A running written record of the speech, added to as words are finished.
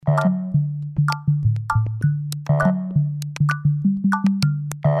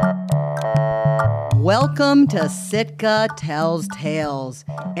Welcome to Sitka Tells Tales,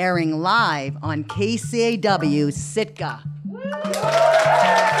 airing live on KCAW Sitka.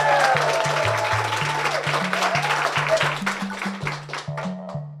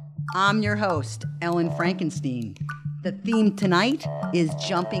 I'm your host, Ellen Frankenstein. The theme tonight is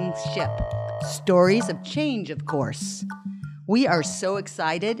Jumping Ship. Stories of change, of course. We are so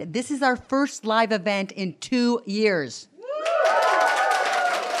excited. This is our first live event in 2 years.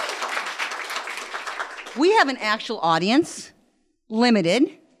 We have an actual audience,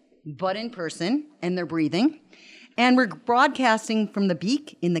 limited, but in person, and they're breathing. And we're broadcasting from the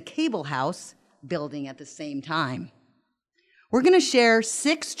Beak in the Cable House building at the same time. We're going to share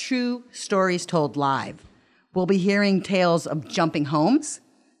 6 true stories told live. We'll be hearing tales of jumping homes,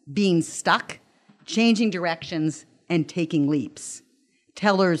 being stuck, changing directions, and taking leaps.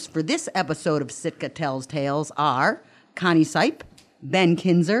 Tellers for this episode of Sitka Tells Tales are Connie Sipe, Ben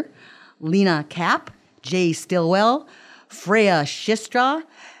Kinzer, Lena Kapp, Jay Stillwell, Freya Shistra,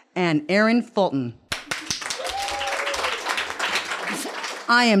 and Aaron Fulton.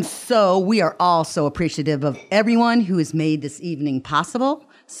 We are all so appreciative of everyone who has made this evening possible.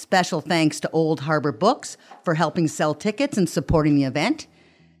 Special thanks to Old Harbor Books for helping sell tickets and supporting the event,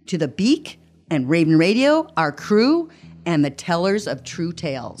 to the Beak and Raven Radio, our crew, and the tellers of true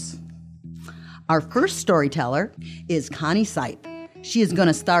tales. Our first storyteller is Connie Sipe. She is going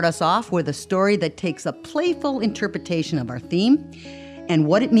to start us off with a story that takes a playful interpretation of our theme and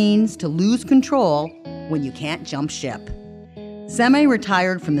what it means to lose control when you can't jump ship.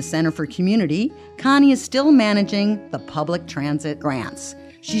 Semi-retired from the Center for Community, Connie is still managing the public transit grants.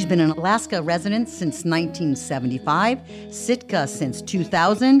 She's been an Alaska resident since 1975, Sitka since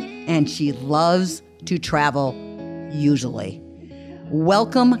 2000, and she loves to travel, usually.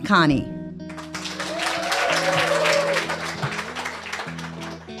 Welcome, Connie.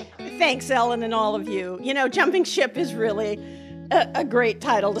 Thanks, Ellen, and all of you. You know, Jumping Ship is really a great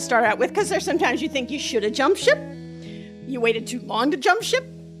title to start out with, because there's sometimes you think you should have jumped ship. You waited too long to jump ship,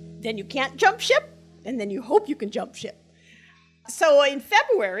 then you can't jump ship, and then you hope you can jump ship. So in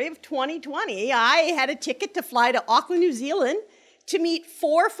February of 2020, I had a ticket to fly to Auckland, New Zealand to meet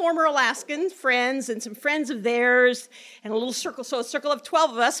 4 former Alaskan friends and some friends of theirs and a circle of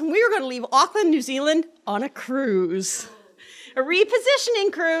 12 of us, and we were going to leave Auckland, New Zealand on a cruise. A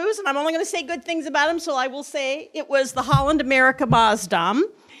repositioning cruise, and I'm only going to say good things about them, so I will say it was the Holland America Maasdam,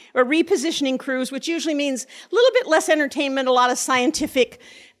 a repositioning cruise, which usually means a little bit less entertainment, a lot of scientific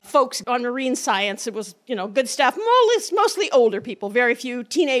folks on marine science. It was, good stuff, mostly older people, very few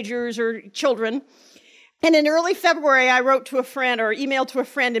teenagers or children. And in early February, I wrote to a friend or emailed to a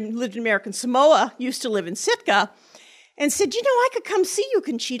friend who lived in American Samoa, used to live in Sitka, and said, I could come see you,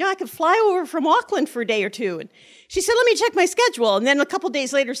 Conchita. I could fly over from Auckland for a day or two. And she said, let me check my schedule. And then a couple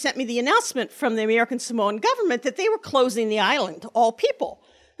days later sent me the announcement from the American Samoan government that they were closing the island to all people.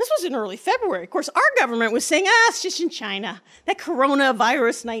 This was in early February. Of course, our government was saying, it's just in China. That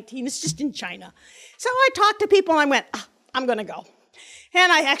coronavirus 19 is just in China. So I talked to people and I went, I'm going to go.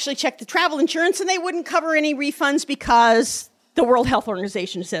 And I actually checked the travel insurance and they wouldn't cover any refunds because the World Health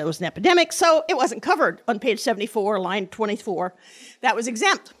Organization said it was an epidemic, so it wasn't covered on page 74, line 24. That was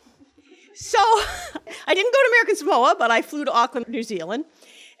exempt. So I didn't go to American Samoa, but I flew to Auckland, New Zealand,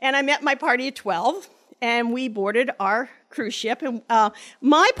 and I met my party of 12, and we boarded our cruise ship. And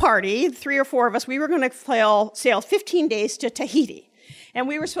my party, 3 or 4 of us, we were going to sail 15 days to Tahiti. And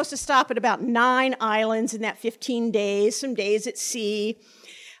we were supposed to stop at about 9 islands in that 15 days, some days at sea.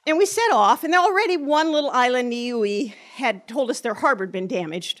 And we set off, and already one little island, Niue, had told us their harbor had been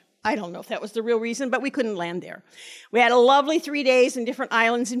damaged. I don't know if that was the real reason, but we couldn't land there. We had a lovely 3 days in different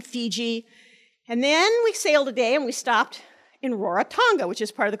islands in Fiji. And then we sailed a day, and we stopped in Rarotonga, which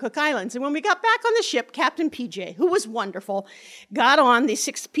is part of the Cook Islands. And when we got back on the ship, Captain PJ, who was wonderful, got on the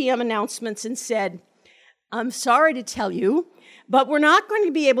 6 p.m. announcements and said, I'm sorry to tell you, but we're not going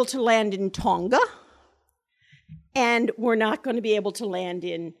to be able to land in Tonga, and we're not going to be able to land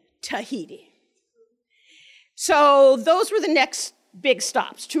in Tahiti. So those were the next big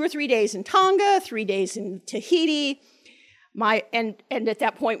stops, 2 or 3 days in Tonga, 3 days in Tahiti. And at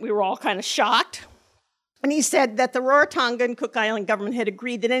that point, we were all kind of shocked. And he said that the Rarotonga and Cook Island government had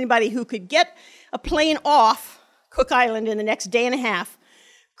agreed that anybody who could get a plane off Cook Island in the next day and a half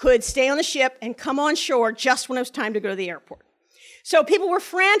could stay on the ship and come on shore just when it was time to go to the airport. So people were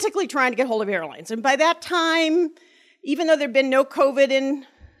frantically trying to get hold of airlines. And by that time, even though there was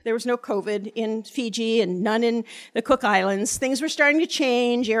no COVID in Fiji and none in the Cook Islands, things were starting to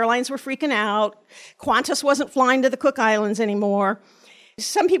change. Airlines were freaking out. Qantas wasn't flying to the Cook Islands anymore.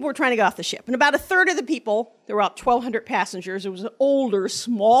 Some people were trying to get off the ship. And about a third of the people, there were about 1,200 passengers. It was an older,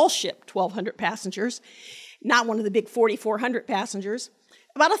 small ship, 1,200 passengers, not one of the big 4,400 passengers.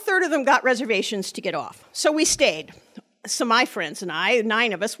 About a third of them got reservations to get off. So we stayed. So my friends and I,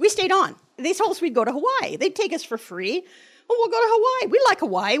 9 of us, we stayed on. They told us we'd go to Hawaii. They'd take us for free. Well, we'll go to Hawaii. We like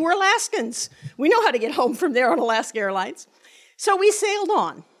Hawaii. We're Alaskans. We know how to get home from there on Alaska Airlines. So we sailed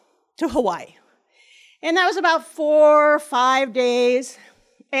on to Hawaii. And that was about 4 or 5 days.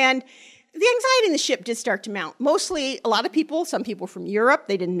 And the anxiety in the ship did start to mount. Mostly, a lot of people, some people from Europe,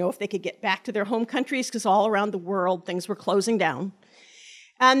 they didn't know if they could get back to their home countries because all around the world, things were closing down.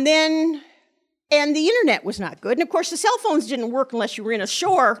 And the internet was not good. And of course, the cell phones didn't work unless you were in a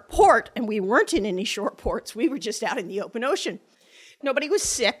shore port, and we weren't in any shore ports. We were just out in the open ocean. Nobody was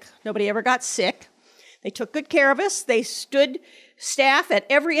sick. Nobody ever got sick. They took good care of us. They stood staff at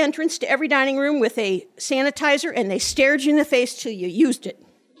every entrance to every dining room with a sanitizer, and they stared you in the face till you used it.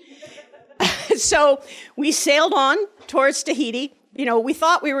 So we sailed on towards Tahiti. You know, we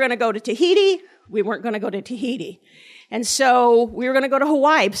thought we were going to go to Tahiti. We weren't going to go to Tahiti. And so we were going to go to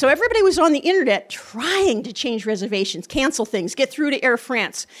Hawaii. So everybody was on the internet trying to change reservations, cancel things, get through to Air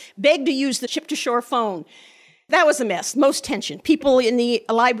France, beg to use the ship-to-shore phone. That was a mess, most tension. People in the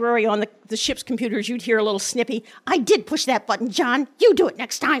library on the ship's computers, you'd hear a little snippy, "I did push that button, John. You do it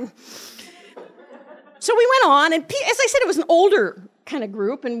next time." So we went on, and as I said, it was an older kind of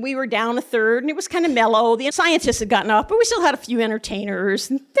group, and we were down a third, and it was kind of mellow. The scientists had gotten off, but we still had a few entertainers,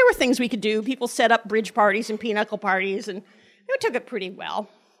 and there were things we could do. People set up bridge parties and pinochle parties, and we took it pretty well.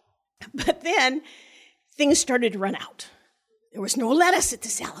 But then things started to run out. There was no lettuce at the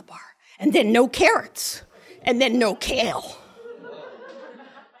salad bar, and then no carrots, and then no kale.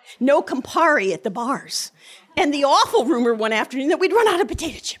 No Campari at the bars. And the awful rumor one afternoon that we'd run out of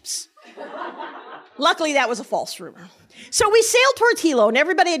potato chips. Luckily, that was a false rumor. So we sailed towards Hilo, and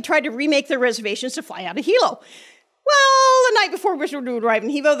everybody had tried to remake their reservations to fly out of Hilo. Well, the night before we were to arrive in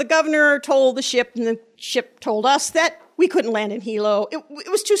Hilo, the governor told the ship, and the ship told us that we couldn't land in Hilo.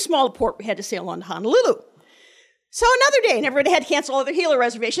 It was too small a port. We had to sail on to Honolulu. So another day, and everybody had to cancel all their Hilo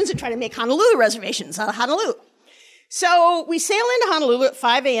reservations and try to make Honolulu reservations out of Honolulu. So we sail into Honolulu at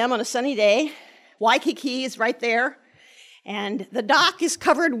 5 a.m. on a sunny day. Waikiki is right there. And the dock is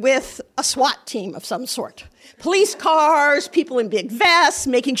covered with a SWAT team of some sort. Police cars, people in big vests,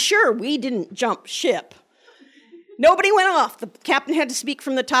 making sure we didn't jump ship. Nobody went off. The captain had to speak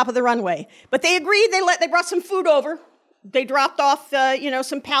from the top of the runway. But they agreed. They brought some food over. They dropped off,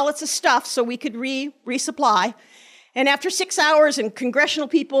 some pallets of stuff so we could resupply. And after 6 hours, and congressional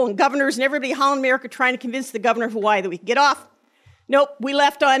people and governors and everybody in Holland America trying to convince the governor of Hawaii that we could get off, nope, we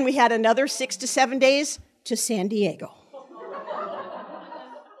left on. We had another 6 to 7 days to San Diego.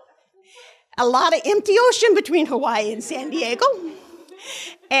 A lot of empty ocean between Hawaii and San Diego.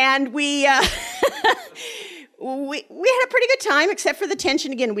 And we had a pretty good time, except for the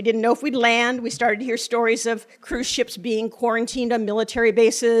tension again. We didn't know if we'd land. We started to hear stories of cruise ships being quarantined on military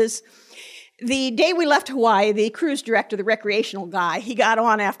bases. The day we left Hawaii, the cruise director, the recreational guy, he got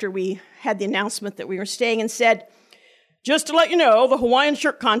on after we had the announcement that we were staying and said, "Just to let you know, the Hawaiian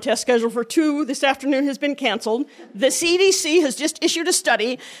shirt contest scheduled for 2 this afternoon has been canceled. The CDC has just issued a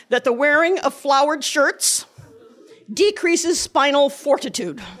study that the wearing of flowered shirts decreases spinal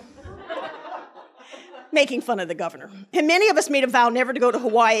fortitude." Making fun of the governor. And many of us made a vow never to go to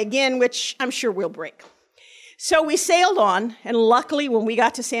Hawaii again, which I'm sure we'll break. So we sailed on, and luckily when we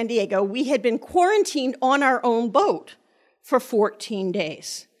got to San Diego, we had been quarantined on our own boat for 14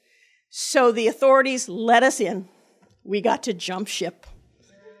 days. So the authorities let us in. We got to jump ship.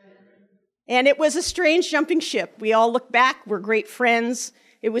 And it was a strange jumping ship. We all look back, we're great friends.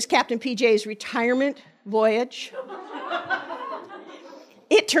 It was Captain PJ's retirement voyage.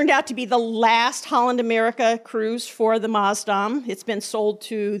 It turned out to be the last Holland America cruise for the Maasdam. It's been sold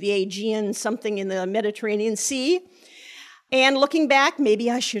to the Aegean, something in the Mediterranean Sea. And looking back,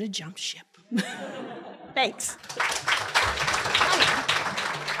 maybe I should have jumped ship. Thanks.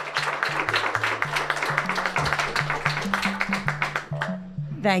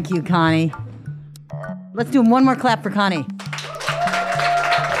 Thank you, Connie. Let's do one more clap for Connie.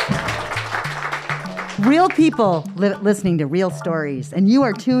 Real people listening to real stories, and you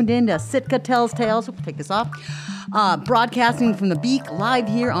are tuned in to Sitka Tells Tales. We'll take this off. Broadcasting from the Beak, live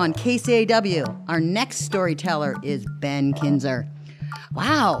here on KCAW. Our next storyteller is Ben Kinzer.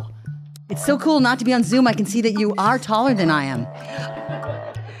 Wow, it's so cool not to be on Zoom. I can see that you are taller than I am.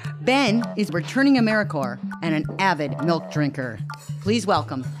 Ben is returning AmeriCorps and an avid milk drinker. Please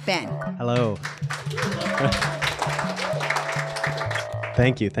welcome Ben. Hello.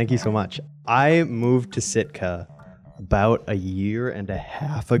 Thank you so much. I moved to Sitka about a year and a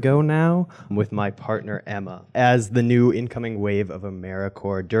half ago now with my partner Emma as the new incoming wave of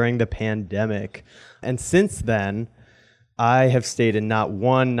AmeriCorps during the pandemic. And since then, I have stayed in not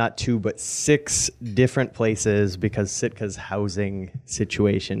one, not two, but 6 different places because Sitka's housing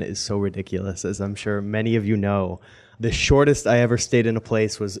situation is so ridiculous, as I'm sure many of you know. The shortest I ever stayed in a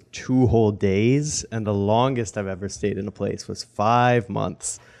place was 2 whole days, and the longest I've ever stayed in a place was 5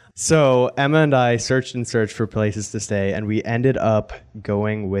 months. So Emma and I searched and searched for places to stay, and we ended up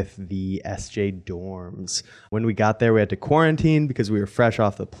going with the SJ dorms. When we got there, we had to quarantine because we were fresh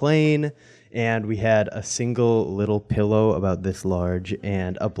off the plane, and we had a single little pillow about this large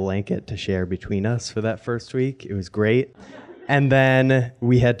and a blanket to share between us for that first week. It was great. And then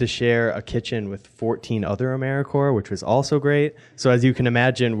we had to share a kitchen with 14 other AmeriCorps, which was also great. So as you can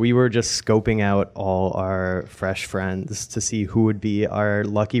imagine, we were just scoping out all our fresh friends to see who would be our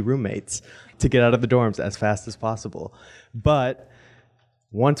lucky roommates to get out of the dorms as fast as possible. But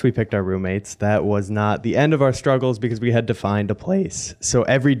once we picked our roommates, that was not the end of our struggles because we had to find a place. So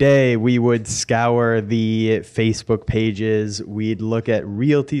every day we would scour the Facebook pages, we'd look at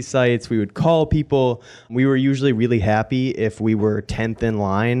realty sites, we would call people. We were usually really happy if we were 10th in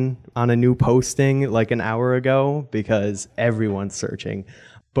line on a new posting like an hour ago because everyone's searching.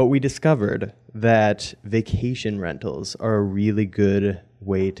 But we discovered that vacation rentals are a really good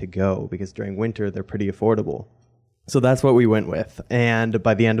way to go because during winter they're pretty affordable. So that's what we went with. And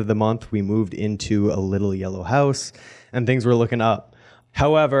by the end of the month, we moved into a little yellow house and things were looking up.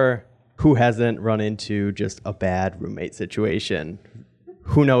 However, who hasn't run into just a bad roommate situation?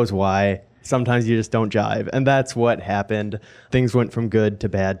 Who knows why? Sometimes you just don't jive. And that's what happened. Things went from good to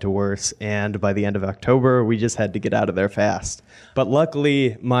bad to worse. And by the end of October, we just had to get out of there fast. But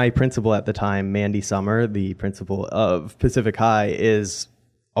luckily, my principal at the time, Mandy Summer, the principal of Pacific High, is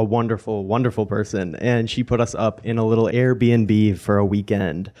a wonderful, wonderful person. And she put us up in a little Airbnb for a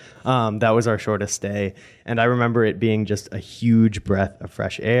weekend. That was our shortest stay. And I remember it being just a huge breath of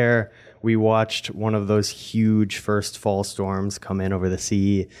fresh air. We watched one of those huge first fall storms come in over the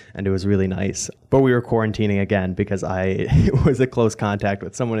sea, and it was really nice. But we were quarantining again because I was a close contact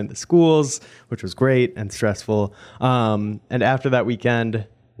with someone in the schools, which was great and stressful. And after that weekend,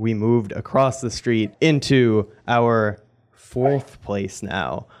 we moved across the street into our 4th place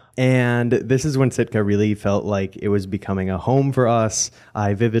now. And this is when Sitka really felt like it was becoming a home for us.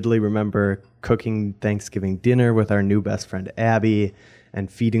 I vividly remember cooking Thanksgiving dinner with our new best friend, Abby,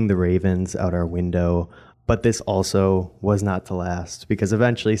 and feeding the ravens out our window. But this also was not to last because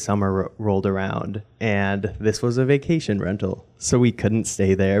eventually summer rolled around and this was a vacation rental. So we couldn't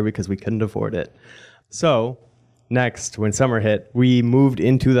stay there because we couldn't afford it. So next, when summer hit, we moved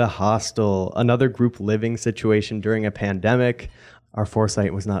into the hostel, another group living situation during a pandemic. Our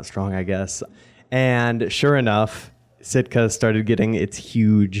foresight was not strong, I guess. And sure enough, Sitka started getting its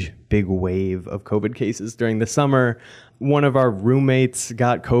huge, big wave of COVID cases during the summer. One of our roommates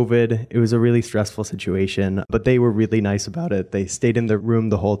got COVID. It was a really stressful situation, but they were really nice about it. They stayed in the room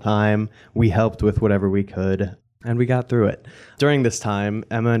the whole time. We helped with whatever we could. And we got through it. During this time,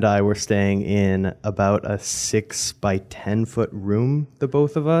 Emma and I were staying in about a 6 by 10 foot room, the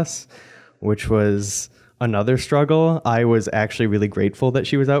both of us, which was another struggle. I was actually really grateful that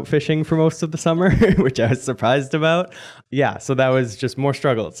she was out fishing for most of the summer, which I was surprised about. Yeah, so that was just more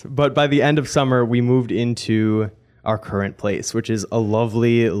struggles. But by the end of summer, we moved into our current place, which is a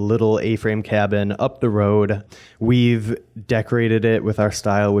lovely little A-frame cabin up the road. We've decorated it with our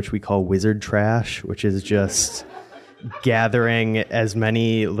style, which we call wizard trash, which is just gathering as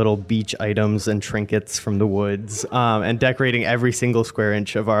many little beach items and trinkets from the woods and decorating every single square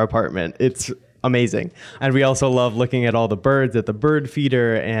inch of our apartment. It's amazing. And we also love looking at all the birds at the bird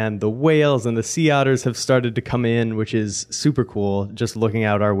feeder, and the whales and the sea otters have started to come in, which is super cool, just looking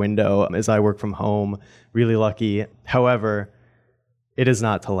out our window as I work from home. Really lucky. However, it is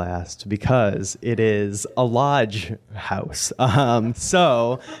not to last because it is a lodge house.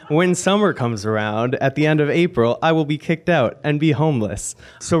 So when summer comes around at the end of April, I will be kicked out and be homeless.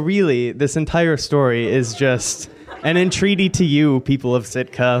 So really, this entire story is just an entreaty to you, people of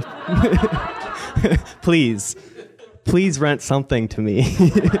Sitka. Please rent something to me.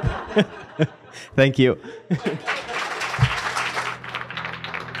 Thank you.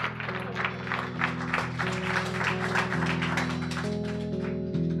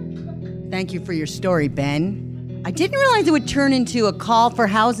 Thank you for your story, Ben. I didn't realize it would turn into a call for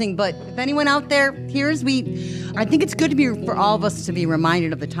housing, but if anyone out there hears, I think it's good for all of us to be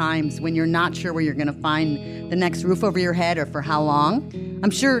reminded of the times when you're not sure where you're going to find the next roof over your head or for how long.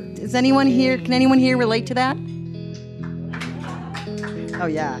 I'm sure, can anyone here relate to that? Oh,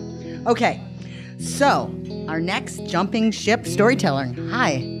 yeah. Okay, so our next jumping ship storyteller.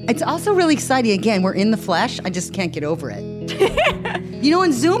 Hi. It's also really exciting. Again, we're in the flesh. I just can't get over it.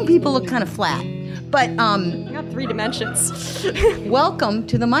 On Zoom, people look kind of flat. But, I got 3 dimensions. welcome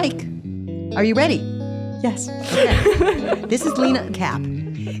to the mic. Are you ready? Yes. Okay. This is Lena Kapp.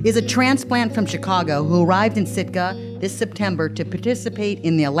 Is a transplant from Chicago who arrived in Sitka this September to participate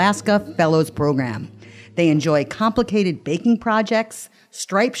in the Alaska Fellows Program. They enjoy complicated baking projects,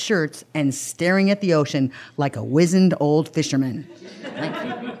 striped shirts, and staring at the ocean like a wizened old fisherman.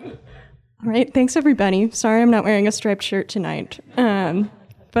 Thank you. All right, thanks everybody. Sorry I'm not wearing a striped shirt tonight.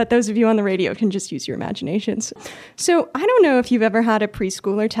 But those of you on the radio can just use your imaginations. So I don't know if you've ever had a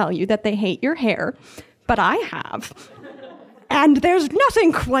preschooler tell you that they hate your hair, but I have. And there's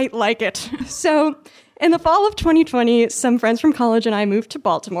nothing quite like it. So in the fall of 2020, some friends from college and I moved to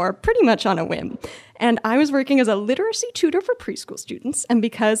Baltimore pretty much on a whim. And I was working as a literacy tutor for preschool students. And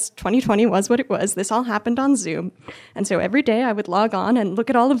because 2020 was what it was, this all happened on Zoom. And so every day I would log on and look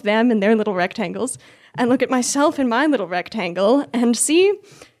at all of them in their little rectangles and look at myself in my little rectangle and see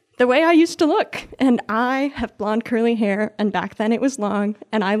the way I used to look. And I have blonde curly hair, and back then it was long,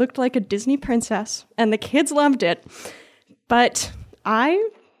 and I looked like a Disney princess, and the kids loved it. But I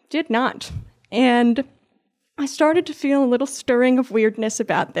did not. And I started to feel a little stirring of weirdness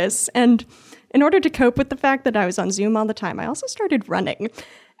about this. And in order to cope with the fact that I was on Zoom all the time, I also started running.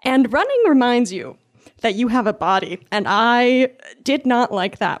 And running reminds you that you have a body. And I did not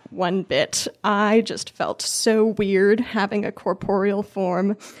like that one bit. I just felt so weird having a corporeal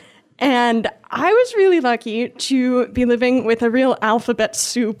form. And I was really lucky to be living with a real alphabet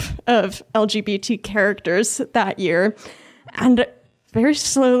soup of LGBT characters that year. And very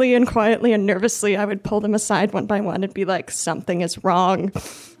slowly and quietly and nervously, I would pull them aside one by one and be like, something is wrong.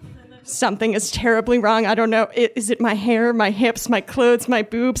 Something is terribly wrong. I don't know. Is it my hair, my hips, my clothes, my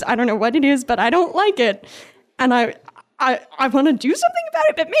boobs? I don't know what it is, but I don't like it. And I want to do something about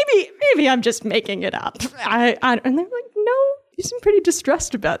it, but maybe I'm just making it up. And they're like, no, you seem pretty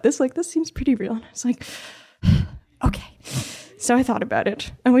distressed about this. Like, this seems pretty real. And I was like, okay. So I thought about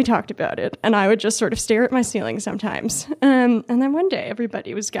it, and we talked about it, and I would just sort of stare at my ceiling sometimes. And then one day,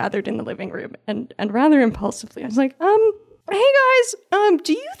 everybody was gathered in the living room, and rather impulsively, I was like, hey guys,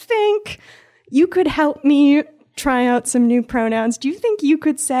 do you think you could help me try out some new pronouns? Do you think you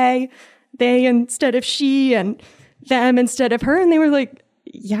could say they instead of she and them instead of her? And they were like,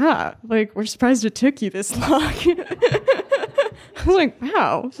 yeah, like, we're surprised it took you this long. I was like,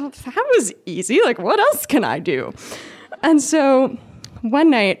 wow, that was easy. Like, what else can I do? And so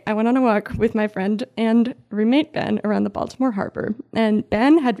one night I went on a walk with my friend and roommate Ben around the Baltimore Harbor. And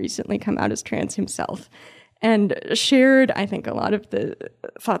Ben had recently come out as trans himself and shared, I think, a lot of the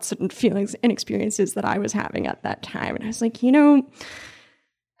thoughts and feelings and experiences that I was having at that time. And I was like,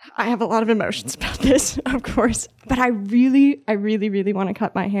 I have a lot of emotions about this, of course, but I really want to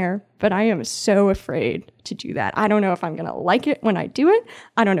cut my hair, but I am so afraid to do that. I don't know if I'm going to like it when I do it.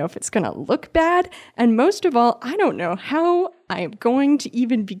 I don't know if it's going to look bad. And most of all, I don't know how I am going to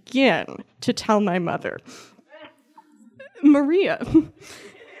even begin to tell my mother. Maria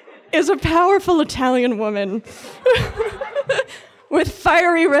is a powerful Italian woman with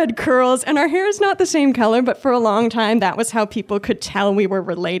fiery red curls, and our hair is not the same color, but for a long time, that was how people could tell we were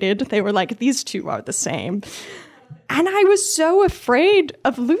related. They were like, these two are the same. And I was so afraid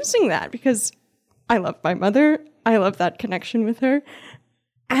of losing that because I love my mother. I love that connection with her.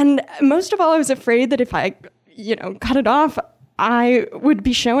 And most of all, I was afraid that if I, cut it off, I would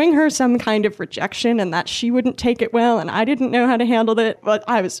be showing her some kind of rejection and that she wouldn't take it well, and I didn't know how to handle it, but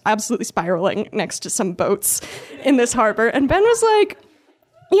I was absolutely spiraling next to some boats in this harbor. And Ben was like,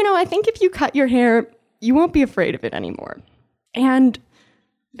 I think if you cut your hair, you won't be afraid of it anymore. And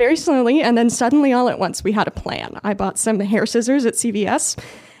very slowly, and then suddenly all at once, we had a plan. I bought some hair scissors at CVS,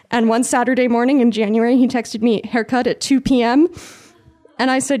 and one Saturday morning in January, he texted me, haircut at 2 p.m.,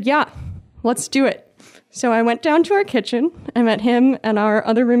 and I said, yeah, let's do it. So I went down to our kitchen, I met him and our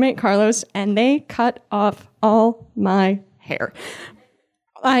other roommate, Carlos, and they cut off all my hair.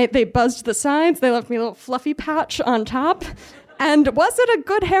 They buzzed the sides, they left me a little fluffy patch on top, and was it a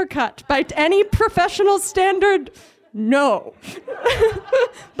good haircut by any professional standard? No.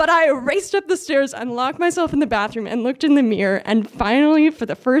 But I raced up the stairs and locked myself in the bathroom and looked in the mirror, and finally, for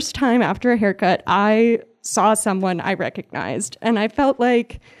the first time after a haircut, I saw someone I recognized, and I felt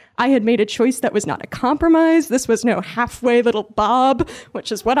like I had made a choice that was not a compromise. This was no halfway little bob,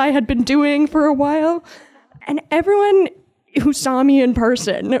 which is what I had been doing for a while. And everyone who saw me in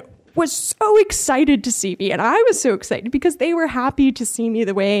person was so excited to see me. And I was so excited because they were happy to see me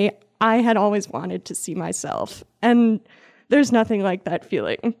the way I had always wanted to see myself. And there's nothing like that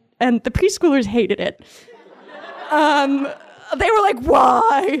feeling. And the preschoolers hated it. They were like,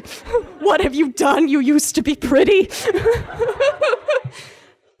 why? What have you done? You used to be pretty.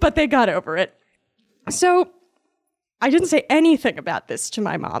 But they got over it. So I didn't say anything about this to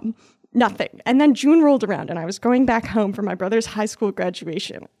my mom. Nothing. And then June rolled around and I was going back home for my brother's high school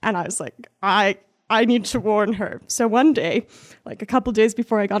graduation. And I was like, I need to warn her. So one day, like a couple days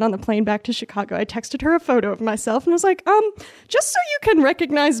before I got on the plane back to Chicago, I texted her a photo of myself and was like, just so you can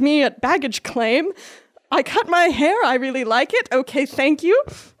recognize me at baggage claim, I cut my hair. I really like it. Okay, thank you.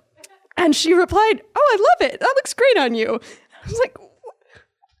 And she replied, oh, I love it. That looks great on you. I was like,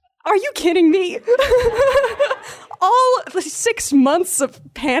 are you kidding me? All 6 months of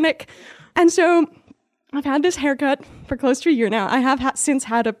panic. And so I've had this haircut for close to a year now. I have since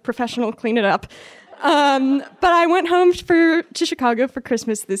had a professional clean it up. But I went home to Chicago for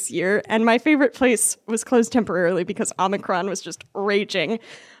Christmas this year, and my favorite place was closed temporarily because Omicron was just raging,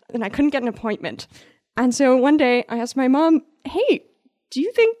 and I couldn't get an appointment. And so one day I asked my mom, hey, do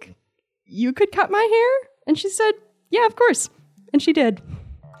you think you could cut my hair? And she said, yeah, of course. And she did.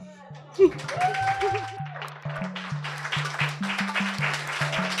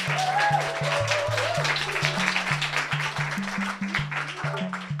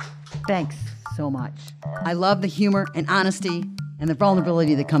 Thanks so much. I love the humor and honesty and the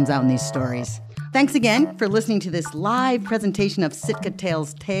vulnerability that comes out in these stories. Thanks again for listening to this live presentation of Sitka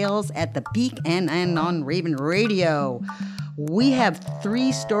Tales Tales at the Beak and on Raven Radio. We have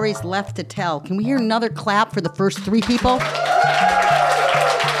 3 stories left to tell. Can we hear another clap for the first 3 people?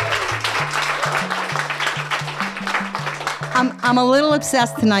 I'm a little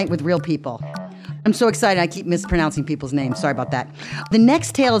obsessed tonight with real people. I'm so excited I keep mispronouncing people's names. Sorry about that. The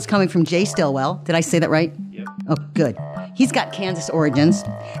next tale is coming from Jay Stillwell. Did I say that right? Yep. Oh, good. He's got Kansas origins,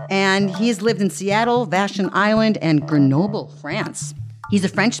 and he has lived in Seattle, Vashon Island, and Grenoble, France. He's a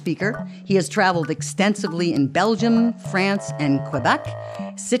French speaker. He has traveled extensively in Belgium, France, and Quebec.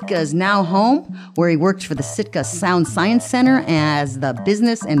 Sitka is now home, where he works for the Sitka Sound Science Center as the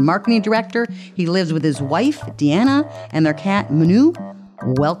business and marketing director. He lives with his wife, Deanna, and their cat, Manu.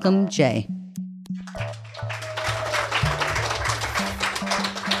 Welcome, Jay.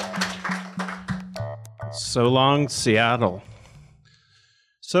 So long, Seattle.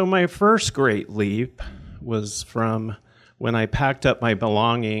 So my first great leap was from when I packed up my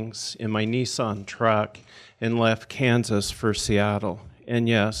belongings in my Nissan truck and left Kansas for Seattle. And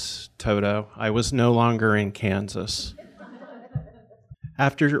yes, Toto, I was no longer in Kansas.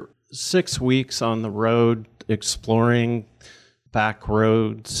 After 6 weeks on the road, exploring back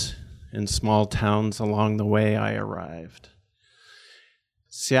roads and small towns along the way, I arrived.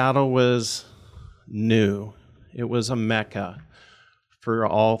 Seattle was new. It was a mecca for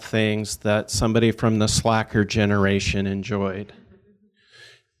all things that somebody from the slacker generation enjoyed.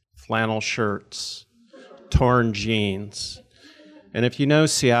 Flannel shirts, torn jeans. And if you know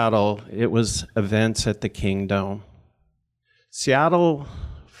Seattle, it was events at the Kingdome. Seattle,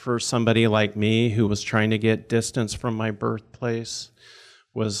 for somebody like me who was trying to get distance from my birthplace,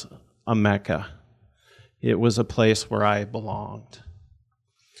 was a mecca. It was a place where I belonged.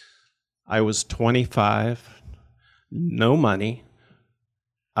 I was 25, no money,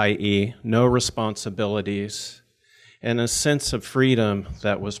 i.e., no responsibilities, and a sense of freedom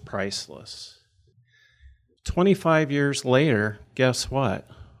that was priceless. 25 years later, guess what?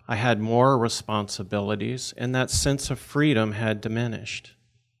 I had more responsibilities, and that sense of freedom had diminished.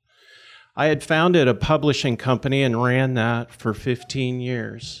 I had founded a publishing company and ran that for 15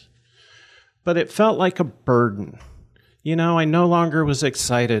 years, but it felt like a burden. You know, I no longer was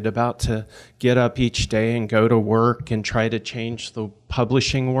excited about to get up each day and go to work and try to change the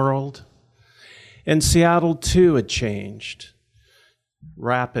publishing world. And Seattle, too, had changed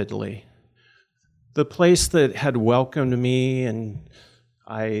rapidly. The place that had welcomed me, and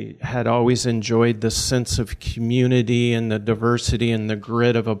I had always enjoyed the sense of community and the diversity and the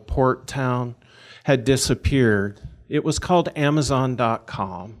grit of a port town, had disappeared. It was called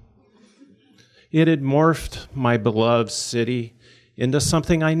Amazon.com. It had morphed my beloved city into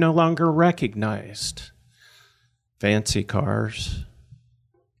something I no longer recognized. Fancy cars,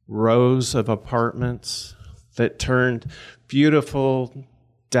 rows of apartments that turned beautiful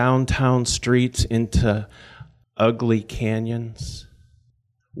downtown streets into ugly canyons.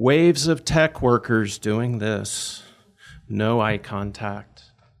 Waves of tech workers doing this, no eye contact.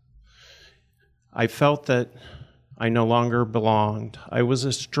 I felt that I no longer belonged. I was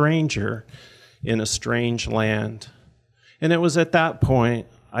a stranger in a strange land. And it was at that point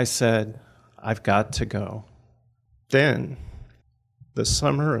I said, I've got to go. Then, the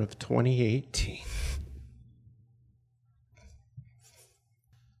summer of 2018,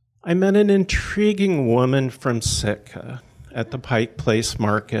 I met an intriguing woman from Sitka at the Pike Place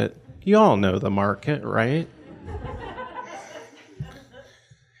Market. You all know the market, right?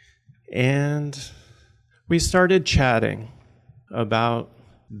 And we started chatting about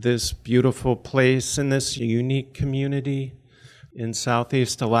this beautiful place and this unique community in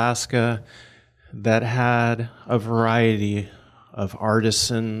Southeast Alaska that had a variety of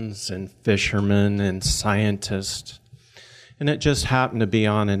artisans and fishermen and scientists. And it just happened to be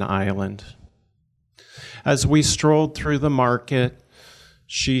on an island. As we strolled through the market,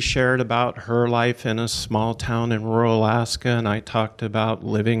 she shared about her life in a small town in rural Alaska, and I talked about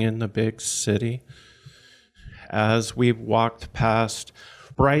living in the big city. As we walked past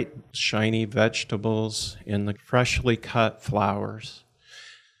bright, shiny vegetables and the freshly cut flowers.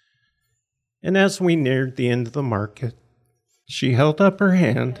 And as we neared the end of the market, she held up her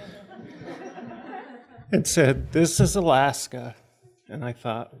hand and said, "This is Alaska." And I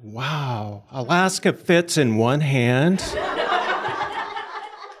thought, wow, Alaska fits in one hand.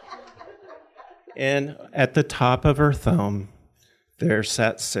 And at the top of her thumb, there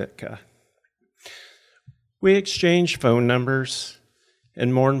sat Sitka. We exchanged phone numbers,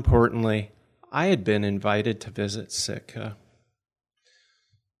 and more importantly, I had been invited to visit Sitka.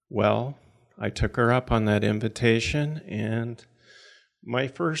 Well, I took her up on that invitation, and my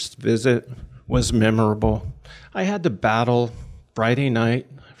first visit was memorable. I had to battle Friday night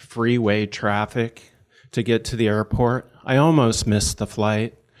freeway traffic to get to the airport. I almost missed the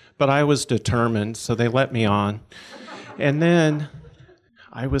flight, but I was determined, so they let me on. And then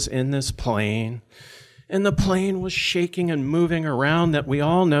I was in this plane, and the plane was shaking and moving around that we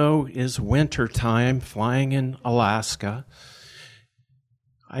all know is wintertime flying in Alaska.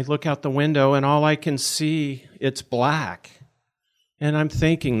 I look out the window, and all I can see, it's black. And I'm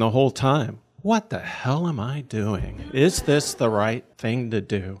thinking the whole time, what the hell am I doing? Is this the right thing to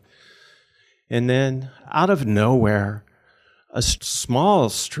do? And then out of nowhere, a small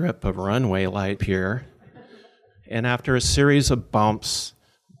strip of runway light appeared. And after a series of bumps,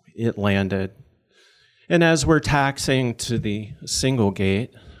 it landed. And as we're taxiing to the single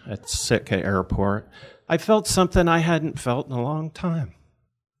gate at Sitka Airport, I felt something I hadn't felt in a long time.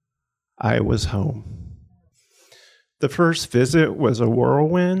 I was home. The first visit was a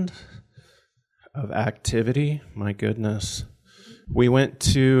whirlwind of activity. My goodness. We went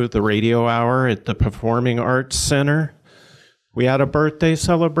to the radio hour at the Performing Arts Center. We had a birthday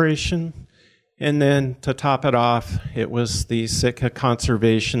celebration. And then to top it off, it was the Sitka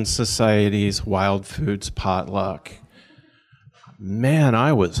Conservation Society's Wild Foods potluck. Man,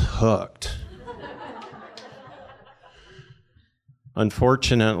 I was hooked.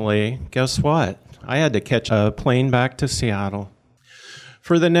 Unfortunately, guess what? I had to catch a plane back to Seattle.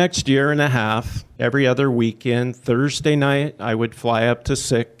 For the next year and a half, every other weekend, Thursday night, I would fly up to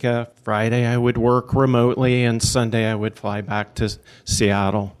Sitka. Friday, I would work remotely, and Sunday, I would fly back to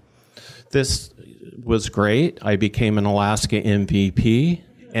Seattle. This was great. I became an Alaska MVP,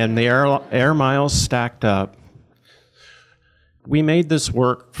 and the air miles stacked up. We made this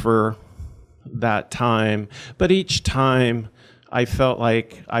work for that time, but each time I felt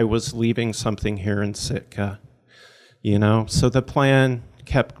like I was leaving something here in Sitka, So the plan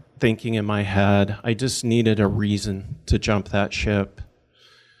kept thinking in my head. I just needed a reason to jump that ship.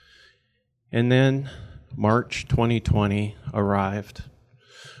 And then March 2020 arrived.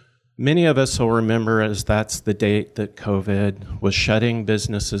 Many of us will remember as that's the date that COVID was shutting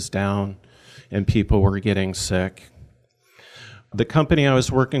businesses down and people were getting sick. The company I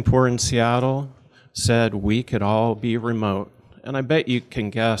was working for in Seattle said we could all be remote. And I bet you can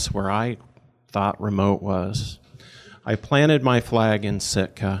guess where I thought remote was. I planted my flag in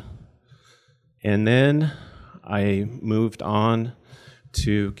Sitka. And then I moved on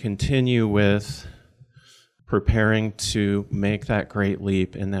to continue with preparing to make that great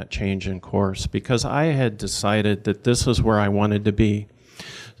leap and that change in course because I had decided that this was where I wanted to be.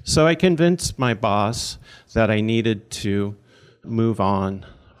 So I convinced my boss that I needed to move on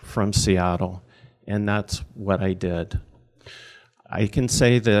from Seattle, and that's what I did. I can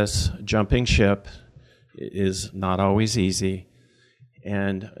say this, jumping ship is not always easy,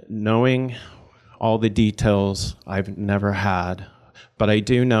 and knowing all the details I've never had, but I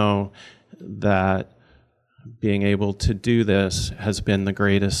do know that being able to do this has been the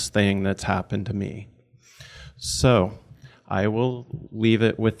greatest thing that's happened to me. So I will leave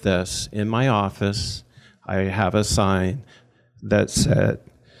it with this. In my office, I have a sign that said,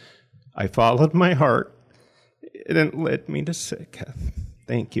 "I followed my heart, and it led me to Sitka."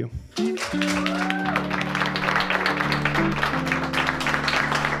 Thank you.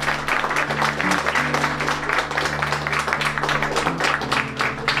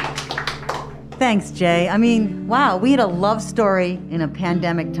 Thanks, Jay. I mean, wow, we had a love story in a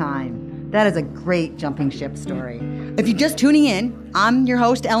pandemic time. That is a great jumping ship story. If you're just tuning in, I'm your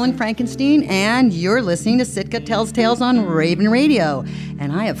host, Ellen Frankenstein, and you're listening to Sitka Tells Tales on Raven Radio.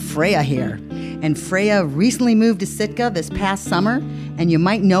 And I have Freya here. And Freya recently moved to Sitka this past summer, and you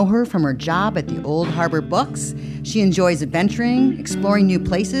might know her from her job at the Old Harbor Books. She enjoys adventuring, exploring new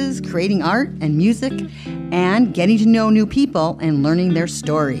places, creating art and music, and getting to know new people and learning their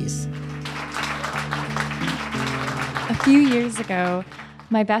stories. A few years ago,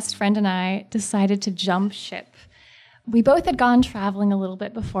 my best friend and I decided to jump ship. We both had gone traveling a little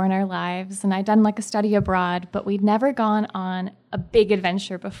bit before in our lives, and I'd done like a study abroad, but we'd never gone on a big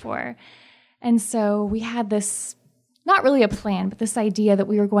adventure before. And so we had this, not really a plan, but this idea that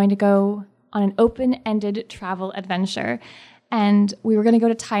we were going to go on an open-ended travel adventure. And we were going to go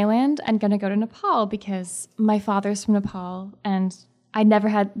to Thailand and going to go to Nepal because my father's from Nepal, and I'd never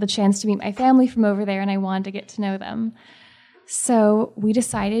had the chance to meet my family from over there, and I wanted to get to know them. So we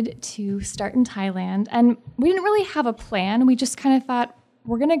decided to start in Thailand, and we didn't really have a plan. We just kind of thought,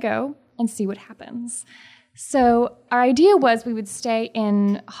 we're going to go and see what happens. So our idea was we would stay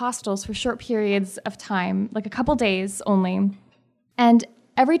in hostels for short periods of time, like a couple days only. And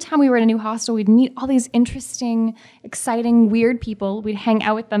every time we were in a new hostel, we'd meet all these interesting, exciting, weird people. We'd hang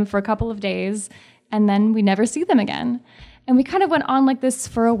out with them for a couple of days, and then we'd never see them again. And we kind of went on like this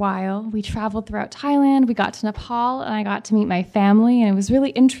for a while. We traveled throughout Thailand, we got to Nepal, and I got to meet my family, and it was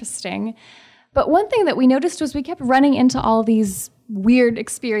really interesting. But one thing that we noticed was we kept running into all these weird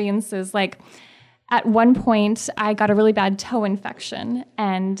experiences. Like at one point, I got a really bad toe infection,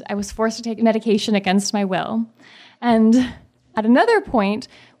 and I was forced to take medication against my will. And at another point,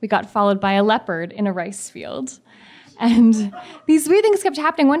 we got followed by a leopard in a rice field. And these weird things kept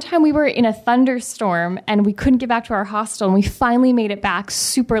happening. One time we were in a thunderstorm and we couldn't get back to our hostel, and we finally made it back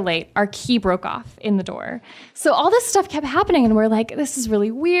super late. Our key broke off in the door. So all this stuff kept happening, and we're like, this is really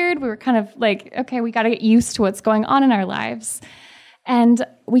weird. We were kind of like, okay, we got to get used to what's going on in our lives. And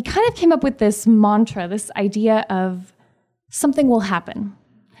we kind of came up with this mantra, this idea of something will happen.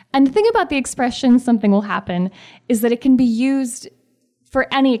 And the thing about the expression something will happen is that it can be used for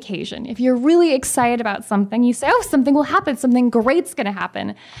any occasion. If you're really excited about something, you say, oh, something will happen, something great's gonna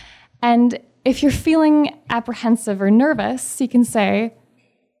happen. And if you're feeling apprehensive or nervous, you can say,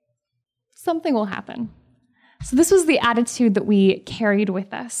 something will happen. So this was the attitude that we carried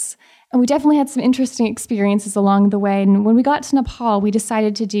with us. And we definitely had some interesting experiences along the way. And when we got to Nepal, we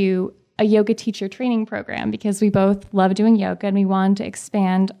decided to do a yoga teacher training program because we both love doing yoga and we wanted to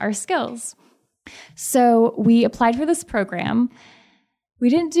expand our skills. So we applied for this program. We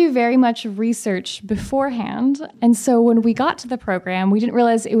didn't do very much research beforehand, and so when we got to the program, we didn't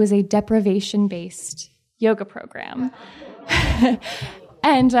realize it was a deprivation-based yoga program.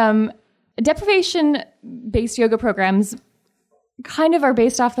 And deprivation-based yoga programs kind of are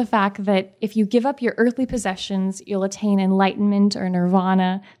based off the fact that if you give up your earthly possessions, you'll attain enlightenment or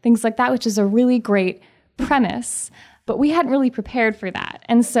nirvana, things like that, which is a really great premise, but we hadn't really prepared for that.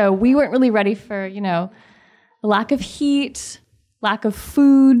 And so we weren't really ready for, the lack of heat, lack of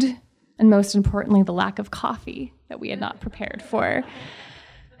food, and most importantly, the lack of coffee that we had not prepared for.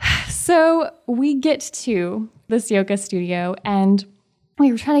 So we get to this yoga studio, and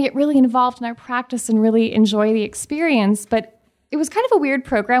we were trying to get really involved in our practice and really enjoy the experience, but it was kind of a weird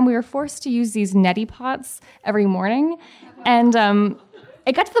program. We were forced to use these neti pots every morning, and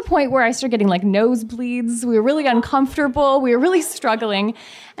it got to the point where I started getting like nosebleeds. We were really uncomfortable. We were really struggling.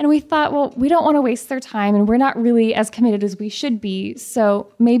 And we thought, well, we don't want to waste their time, and we're not really as committed as we should be.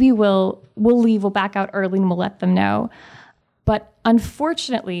 So maybe we'll leave, we'll back out early, and we'll let them know. But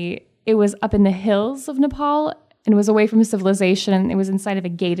unfortunately, it was up in the hills of Nepal, and it was away from civilization, and it was inside of a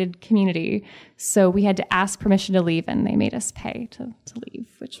gated community. So we had to ask permission to leave, and they made us pay to leave,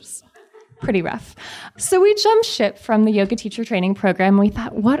 which was pretty rough. So we jumped ship from the yoga teacher training program. And we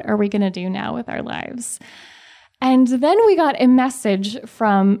thought, what are we going to do now with our lives? And then we got a message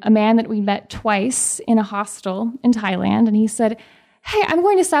from a man that we met twice in a hostel in Thailand. And he said, hey, I'm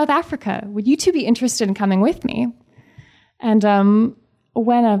going to South Africa. Would you two be interested in coming with me? And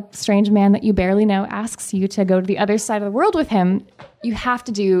when a strange man that you barely know asks you to go to the other side of the world with him, you have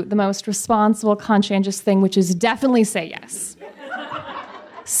to do the most responsible, conscientious thing, which is definitely say yes.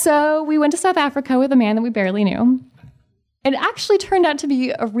 So we went to South Africa with a man that we barely knew. It actually turned out to be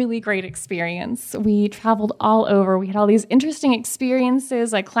a really great experience. We traveled all over. We had all these interesting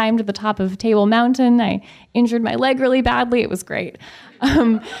experiences. I climbed to the top of Table Mountain. I injured my leg really badly. It was great.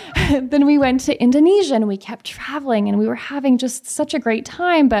 Then we went to Indonesia, and we kept traveling, and we were having just such a great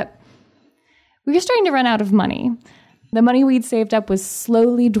time, but we were starting to run out of money. The money we'd saved up was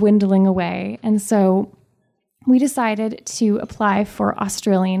slowly dwindling away. And so we decided to apply for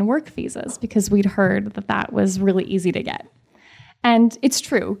Australian work visas because we'd heard that that was really easy to get. And it's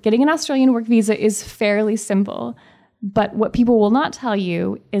true, getting an Australian work visa is fairly simple. But what people will not tell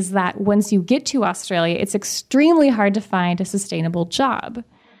you is that once you get to Australia, it's extremely hard to find a sustainable job.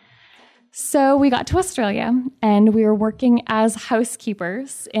 So we got to Australia, and we were working as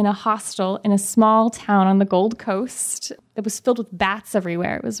housekeepers in a hostel in a small town on the Gold Coast that was filled with bats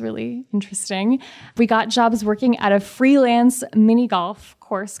everywhere. It was really interesting. We got jobs working at a freelance mini golf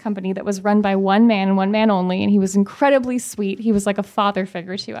course company that was run by one man and one man only, and he was incredibly sweet. He was like a father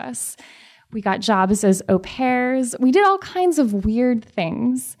figure to us. We got jobs as au pairs. We did all kinds of weird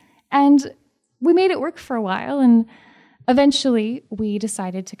things, and we made it work for a while, and eventually, we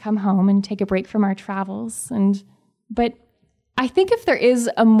decided to come home and take a break from our travels. But I think if there is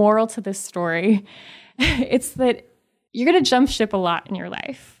a moral to this story, it's that you're going to jump ship a lot in your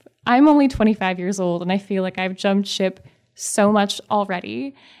life. I'm only 25 years old, and I feel like I've jumped ship so much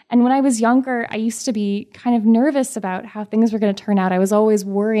already. And when I was younger, I used to be kind of nervous about how things were going to turn out. I was always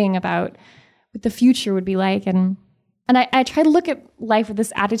worrying about what the future would be like. And I try to look at life with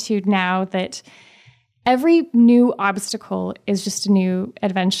this attitude now that every new obstacle is just a new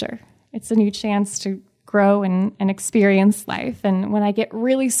adventure. It's a new chance to grow and experience life. And when I get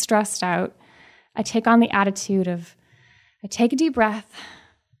really stressed out, I take on the attitude of, I take a deep breath,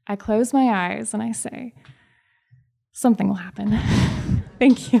 I close my eyes, and I say, something will happen.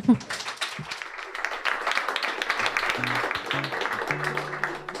 Thank you.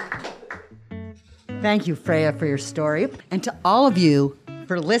 Thank you, Freya, for your story. And to all of you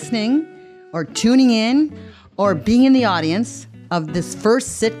for listening or tuning in or being in the audience of this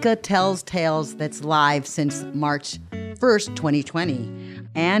first Sitka Tells Tales that's live since March 1st, 2020.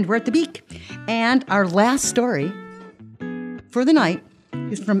 And we're at the Beak. And our last story for the night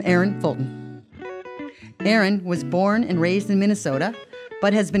is from Erin Fulton. Erin was born and raised in Minnesota,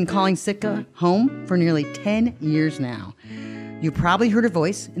 but has been calling Sitka home for nearly 10 years now. You probably heard her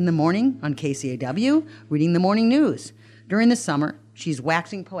voice in the morning on KCAW, reading the morning news. During the summer, she's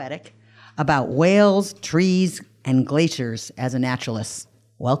waxing poetic about whales, trees, and glaciers as a naturalist.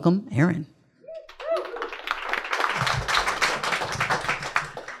 Welcome, Erin.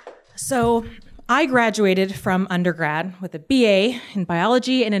 So I graduated from undergrad with a BA in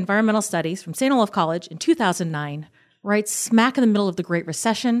biology and environmental studies from St. Olaf College in 2009, right smack in the middle of the Great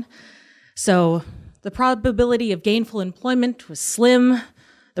Recession. So the probability of gainful employment was slim.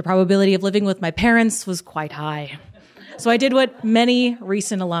 The probability of living with my parents was quite high. So I did what many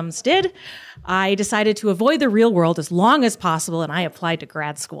recent alums did. I decided to avoid the real world as long as possible, and I applied to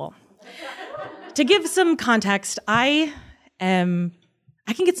grad school. To give some context, I can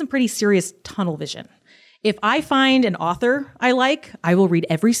get some pretty serious tunnel vision. If I find an author I like, I will read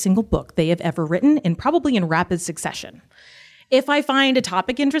every single book they have ever written, and probably in rapid succession. If I find a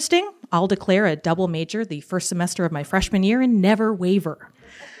topic interesting, I'll declare a double major the first semester of my freshman year and never waver.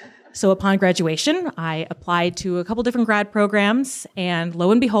 So upon graduation, I applied to a couple different grad programs, and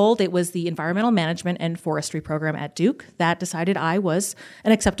lo and behold, it was the Environmental Management and Forestry program at Duke that decided I was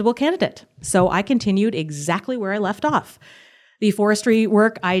an acceptable candidate. So I continued exactly where I left off. The forestry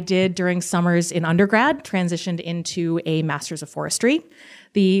work I did during summers in undergrad transitioned into a Master's of Forestry.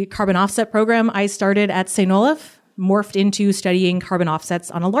 The carbon offset program I started at St. Olaf morphed into studying carbon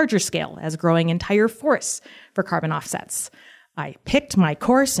offsets on a larger scale as growing entire forests for carbon offsets. I picked my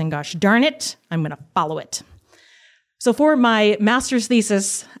course, and gosh darn it, I'm going to follow it. So for my master's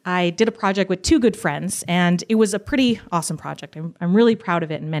thesis, I did a project with two good friends, and it was a pretty awesome project. I'm really proud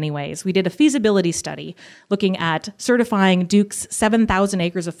of it in many ways. We did a feasibility study looking at certifying Duke's 7,000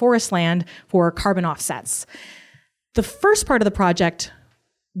 acres of forest land for carbon offsets. The first part of the project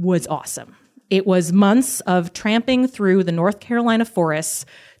was awesome. It was months of tramping through the North Carolina forests,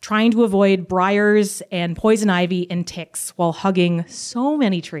 trying to avoid briars and poison ivy and ticks while hugging so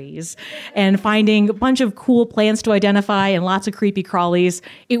many trees and finding a bunch of cool plants to identify and lots of creepy crawlies.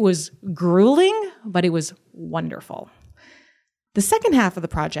 It was grueling, but it was wonderful. The second half of the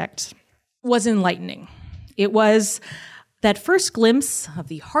project was enlightening. It was that first glimpse of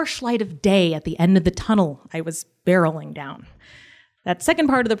the harsh light of day at the end of the tunnel I was barreling down. That second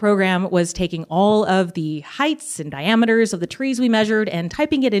part of the program was taking all of the heights and diameters of the trees we measured and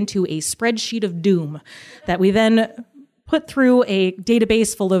typing it into a spreadsheet of doom that we then put through a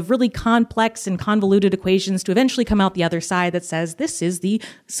database full of really complex and convoluted equations to eventually come out the other side that says this is the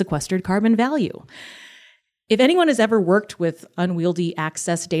sequestered carbon value. If anyone has ever worked with unwieldy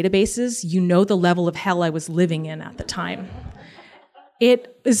access databases, you know the level of hell I was living in at the time.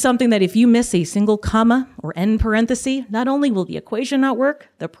 It is something that if you miss a single comma or end parenthesis, not only will the equation not work,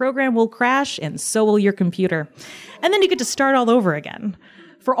 the program will crash, and so will your computer. And then you get to start all over again.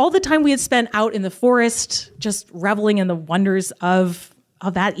 For all the time we had spent out in the forest, just reveling in the wonders of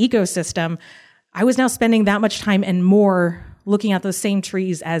that ecosystem, I was now spending that much time and more looking at those same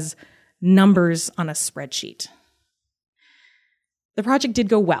trees as numbers on a spreadsheet. The project did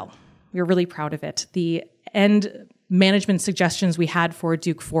go well. We were really proud of it. The end management suggestions we had for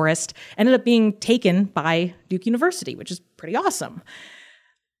Duke Forest ended up being taken by Duke University, which is pretty awesome.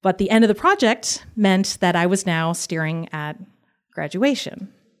 But the end of the project meant that I was now staring at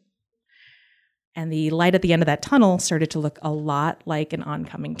graduation. And the light at the end of that tunnel started to look a lot like an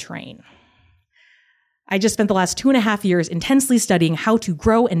oncoming train. I just spent the last 2.5 years intensely studying how to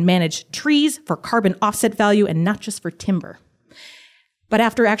grow and manage trees for carbon offset value and not just for timber. But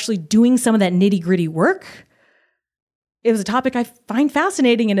after actually doing some of that nitty-gritty work, it was a topic I find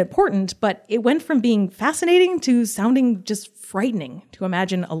fascinating and important, but it went from being fascinating to sounding just frightening to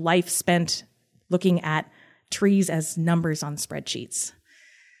imagine a life spent looking at trees as numbers on spreadsheets.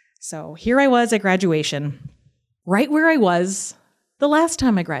 So here I was at graduation, right where I was the last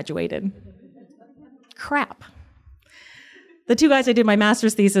time I graduated. Crap. The two guys I did my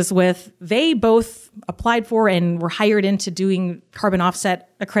master's thesis with, they both applied for and were hired into doing carbon offset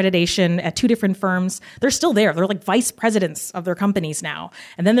accreditation at 2 different firms. They're still there. They're like vice presidents of their companies now.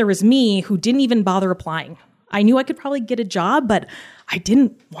 And then there was me who didn't even bother applying. I knew I could probably get a job, but I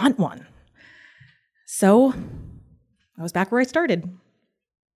didn't want one. So I was back where I started.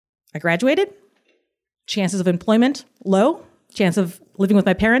 I graduated. Chances of employment, low. Chance of living with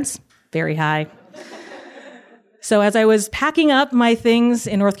my parents, very high. So as I was packing up my things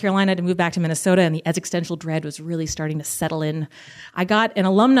in North Carolina to move back to Minnesota and the existential dread was really starting to settle in, I got an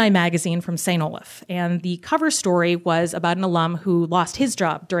alumni magazine from St. Olaf. And the cover story was about an alum who lost his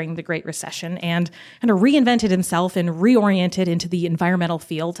job during the Great Recession and kind of reinvented himself and reoriented into the environmental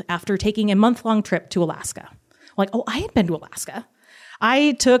field after taking a month-long trip to Alaska. Like, oh, I had been to Alaska.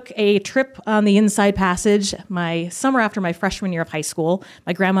 I took a trip on the Inside Passage my summer after my freshman year of high school.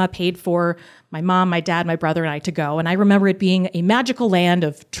 My grandma paid for my mom, my dad, my brother, and I to go. And I remember it being a magical land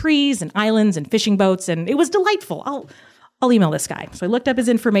of trees and islands and fishing boats. And it was delightful. I'll email this guy. So I looked up his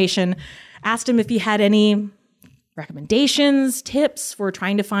information, asked him if he had any recommendations, tips for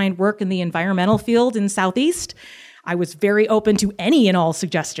trying to find work in the environmental field in Southeast. I was very open to any and all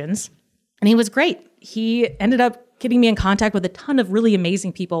suggestions. And he was great. He ended up getting me in contact with a ton of really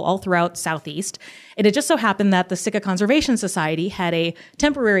amazing people all throughout Southeast. And it just so happened that the Sitka Conservation Society had a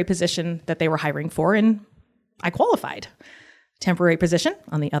temporary position that they were hiring for, and I qualified. Temporary position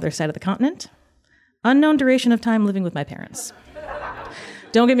on the other side of the continent. Unknown duration of time living with my parents.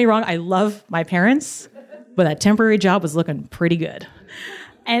 Don't get me wrong, I love my parents, but that temporary job was looking pretty good.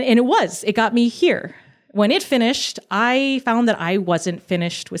 And it was. It got me here. When it finished, I found that I wasn't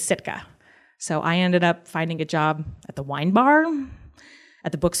finished with Sitka. So I ended up finding a job at the wine bar,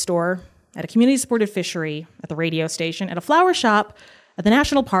 at the bookstore, at a community-supported fishery, at the radio station, at a flower shop, at the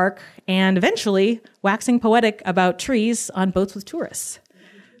national park, and eventually waxing poetic about trees on boats with tourists.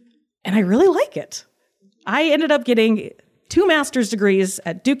 And I really like it. I ended up getting 2 master's degrees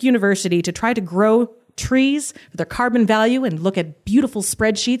at Duke University to try to grow trees for their carbon value and look at beautiful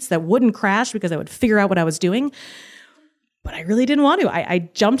spreadsheets that wouldn't crash because I would figure out what I was doing. But I really didn't want to. I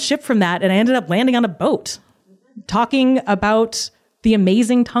jumped ship from that and I ended up landing on a boat talking about the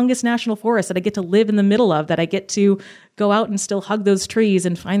amazing Tongass National Forest that I get to live in the middle of, that I get to go out and still hug those trees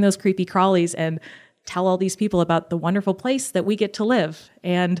and find those creepy crawlies and tell all these people about the wonderful place that we get to live.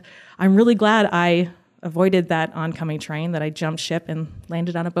 And I'm really glad I avoided that oncoming train, that I jumped ship and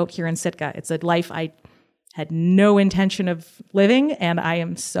landed on a boat here in Sitka. It's a life I had no intention of living, and I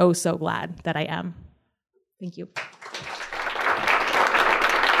am so, so glad that I am. Thank you.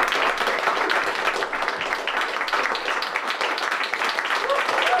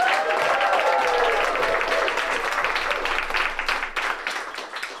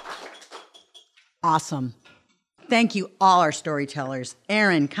 Awesome. Thank you, all our storytellers,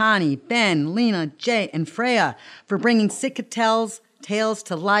 Aaron, Connie, Ben, Lena, Jay, and Freya, for bringing Sitka Tales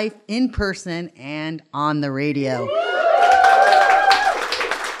to life in person and on the radio.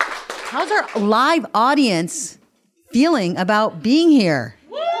 How's our live audience feeling about being here?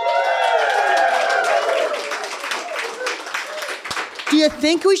 Do you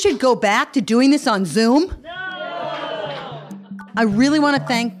think we should go back to doing this on Zoom? No! I really want to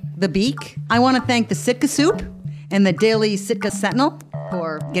thank The Beak. I want to thank the Sitka Soup and the Daily Sitka Sentinel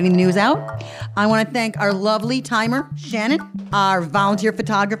for getting the news out. I want to thank our lovely timer, Shannon, our volunteer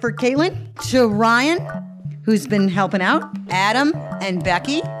photographer, Caitlin, to Ryan who's been helping out, Adam and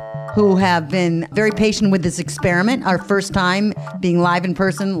Becky, who have been very patient with this experiment, our first time being live in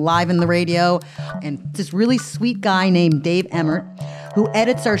person, live in the radio, and this really sweet guy named Dave Emmert, who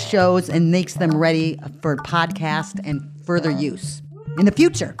edits our shows and makes them ready for podcast and further use in the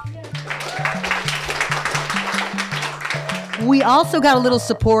future. We also got a little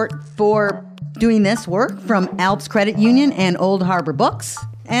support for doing this work from Alps Credit Union and Old Harbor Books.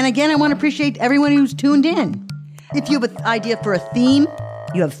 And again, I want to appreciate everyone who's tuned in. If you have an idea for a theme,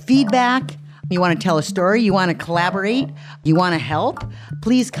 you have feedback, you want to tell a story, you want to collaborate, you want to help,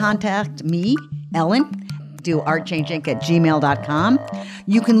 please contact me, Ellen, do artchangeinc@gmail.com.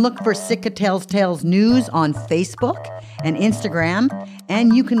 You can look for Sitka Tales Tales News on Facebook and Instagram,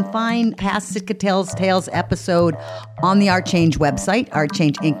 and you can find past Sitka Tales Tales episode on the Art Change website,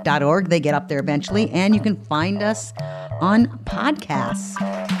 artchangeinc.org. They get up there eventually, and you can find us on podcasts.